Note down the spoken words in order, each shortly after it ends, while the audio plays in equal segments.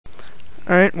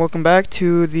Alright, welcome back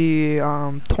to the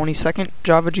 22nd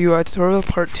Java GUI tutorial,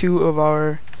 part 2 of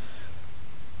our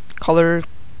color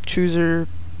chooser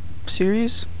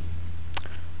series.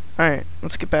 Alright,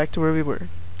 let's get back to where we were.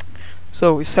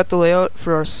 So we set the layout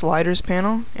for our sliders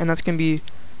panel, and that's going to be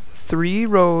 3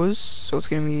 rows, so it's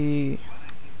going to be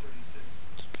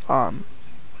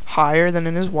higher than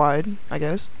it is wide, I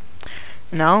guess.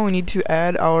 Now we need to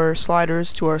add our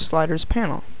sliders to our sliders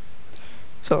panel.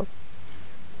 So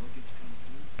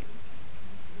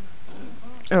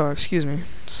excuse me.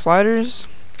 Sliders,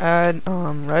 add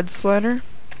red slider,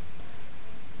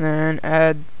 and then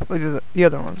add the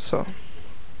other one. So,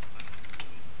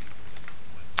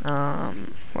 what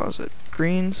was it?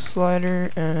 Green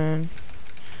slider and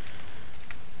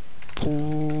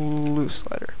blue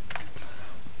slider.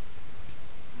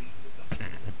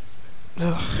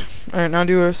 Alright, now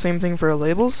do the same thing for our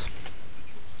labels.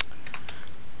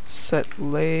 Set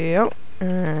layout,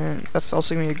 and that's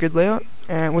also going to be a good layout,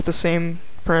 and with the same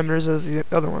parameters as the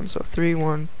other one, so 3,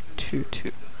 1, 2,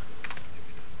 2.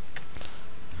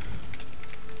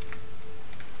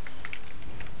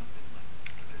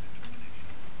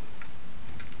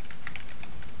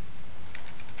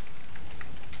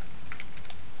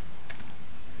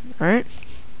 Alright,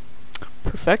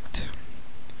 perfect.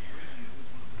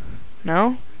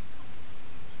 Now,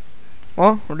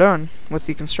 well, we're done with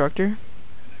the constructor.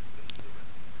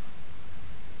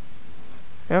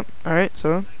 Yep, alright,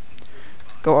 so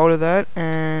go out of that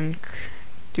and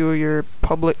do your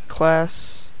public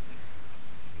class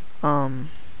thing,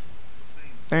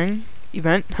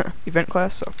 event event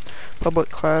class. So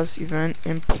public class event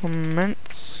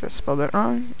implements. I spelled that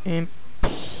wrong.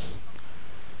 How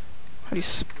do you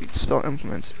spell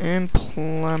implements?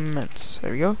 Implements.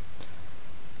 There we go.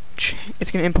 It's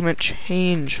gonna implement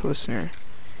change listener,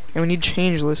 and we need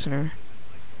change listener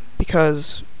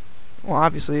because, well,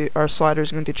 obviously our slider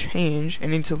is going to change and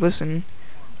needs to listen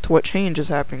to what change is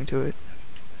happening to it.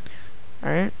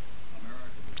 Alright?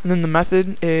 And then the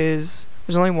method is,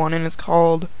 there's only one, and it's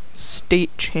called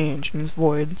stateChanged, and it's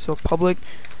void. So public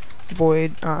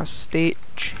void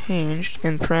stateChanged,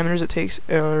 and parameters it takes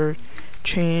are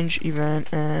change,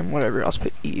 event, and whatever. I'll just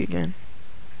put E again.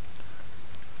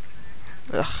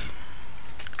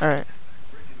 Alright.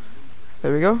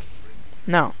 There we go.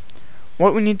 Now,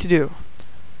 what we need to do,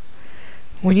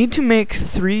 we need to make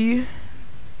 3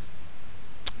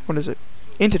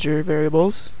 integer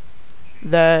variables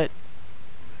that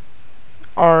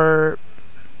are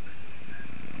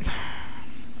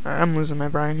I'm losing my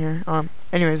brain here.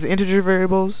 Anyways, the integer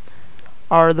variables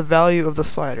are the value of the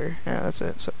slider. Yeah, that's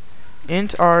it. So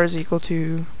int r is equal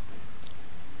to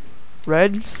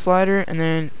red slider, and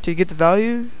then to get the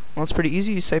value, well, it's pretty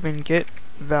easy. You type in get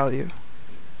value.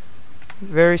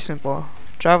 Very simple.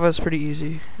 Java is pretty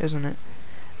easy, isn't it?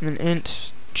 And then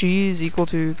int g is equal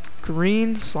to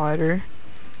green slider,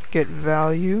 get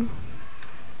value,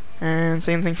 and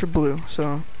same thing for blue.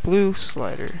 So blue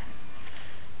slider,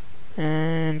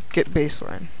 and get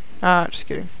baseline. Just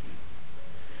kidding.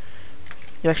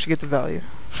 You actually get the value.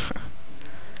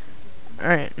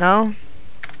 Alright, now,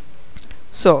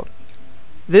 so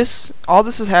all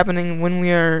this is happening when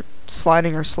we are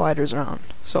sliding our sliders around.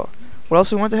 So what else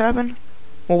do we want to happen?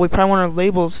 Well, we probably want our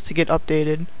labels to get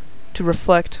updated to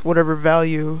reflect whatever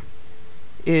value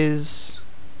is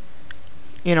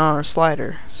in our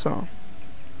slider. So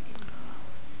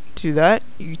to do that,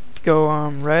 you go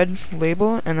red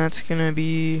label, and that's gonna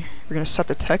be, we're gonna set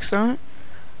the text on it,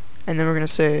 and then we're gonna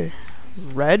say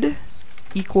red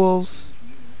equals,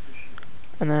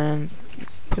 and then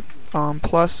put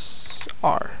plus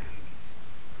r.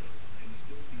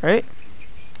 Right?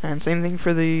 And same thing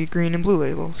for the green and blue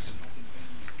labels.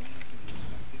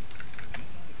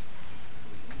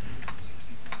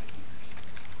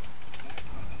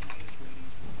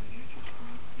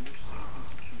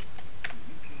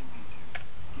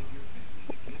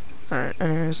 Alright,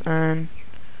 anyways, and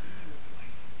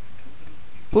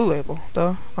blue label,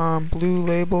 though. Blue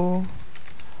label,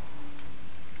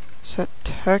 set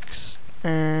text,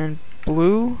 and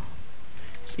blue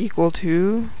is equal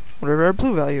to whatever our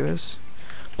blue value is,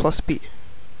 plus b.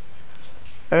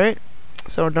 Alright,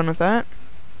 so we're done with that.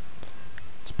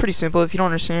 It's pretty simple. If you don't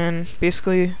understand,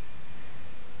 basically,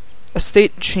 a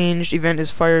state changed event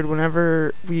is fired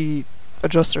whenever we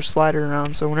adjust our slider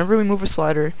around. So whenever we move a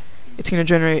slider, it's going to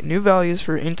generate new values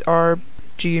for int r,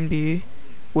 g, and b,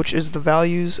 which is the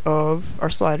values of our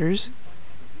sliders.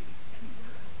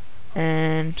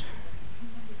 And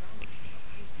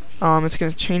it's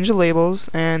going to change the labels.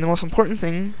 And the most important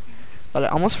thing that I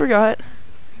almost forgot,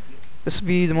 this would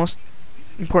be the most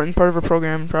important part of a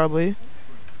program probably,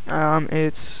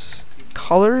 it's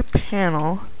color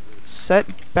panel, set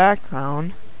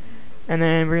background, and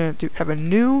then we're gonna have a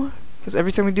new, because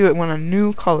every time we do it, we want a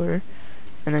new color,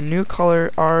 and then new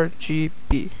color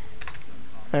RGB.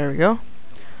 There we go.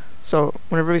 So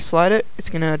whenever we slide it, it's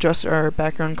gonna adjust our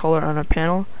background color on our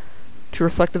panel to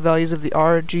reflect the values of the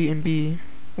R, G, and B,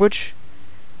 which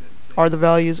are the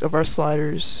values of our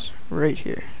sliders right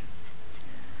here.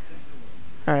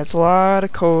 Alright, it's a lot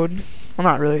of code. Well,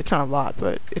 not really, it's not a lot,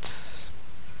 but it's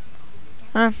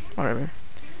whatever.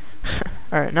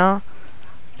 Alright, now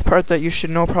the part that you should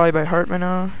know probably by heart by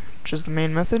now, which is the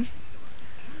main method.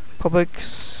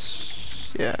 Publics,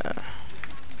 yeah.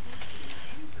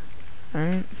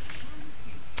 Alright.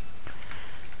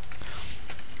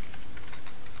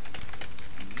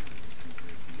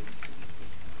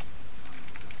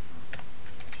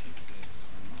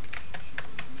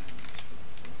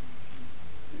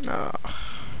 Oh,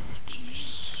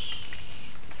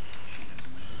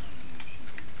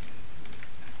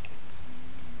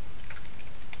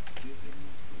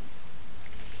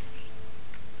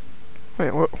 wait,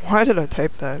 why did I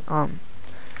type that?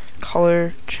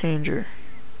 Color changer.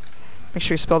 Make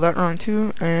sure you spell that wrong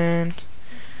too, and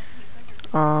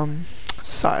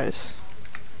size.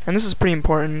 And this is pretty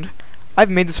important. I've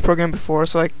made this program before,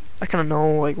 so I kind of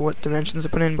know like what dimensions to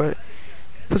put in, but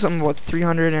put something about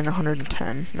 300 and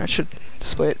 110, and that should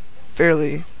display it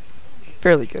fairly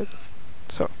good.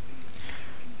 So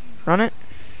run it,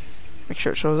 make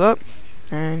sure it shows up,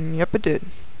 and yep, it did.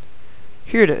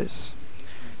 Here it is.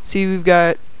 See, we've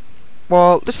got,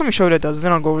 well, just let me show you what it does,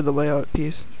 then I'll go over the layout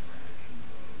piece.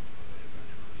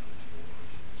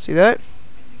 See that?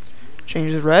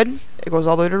 Changes red, it goes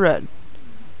all the way to red.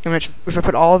 And if I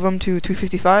put all of them to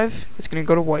 255, it's gonna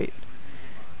go to white.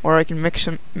 Or I can mix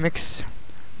and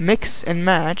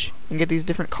match and get these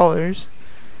different colors.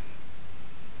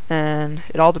 And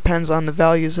it all depends on the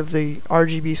values of the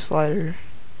RGB slider.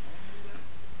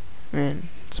 Man,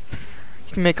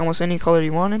 you can make almost any color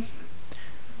you wanted.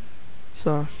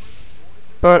 So,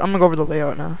 but I'm gonna go over the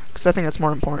layout now, because I think that's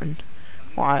more important.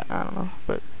 Well, I don't know,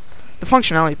 but the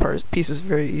functionality piece is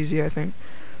very easy, I think.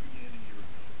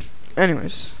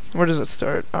 Anyways, where does it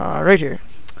start? Right here.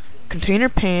 Container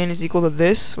pane is equal to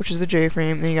this, which is the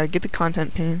J-frame, then you gotta get the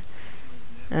content pane.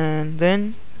 And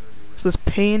then, so this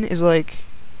pane is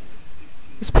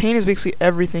basically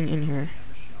everything in here.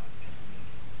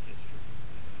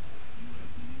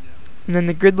 And then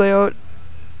the grid layout,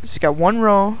 it's got one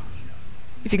row.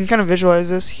 If you can kind of visualize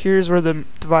this, here's where the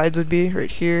divides would be, right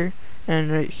here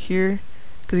and right here,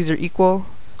 because these are equal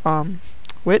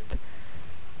width.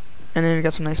 And then we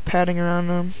got some nice padding around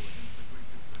them.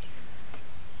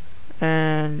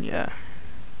 And yeah.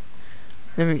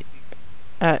 Then we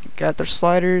got their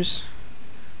sliders.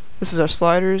 This is our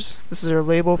sliders, this is our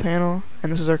label panel,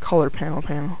 and this is our color panel.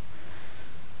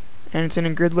 And it's in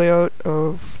a grid layout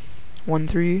of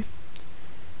 1-3.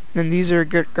 Then these are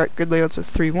grid layouts of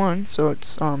 3-1, so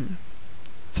it's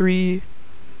 3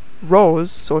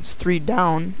 rows, so it's 3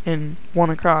 down and 1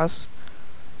 across,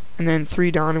 and then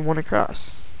 3 down and 1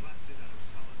 across.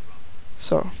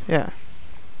 So yeah,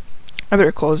 I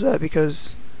better close that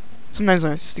because sometimes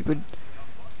my stupid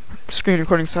screen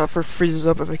recording software freezes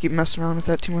up if I keep messing around with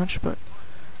that too much. But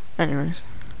anyways,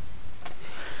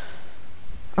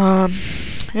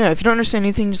 yeah, if you don't understand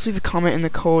anything, just leave a comment in the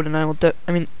code, and I will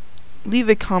leave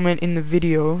a comment in the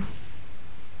video.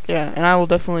 Yeah, and I will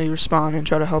definitely respond and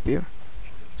try to help you.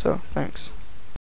 So, thanks.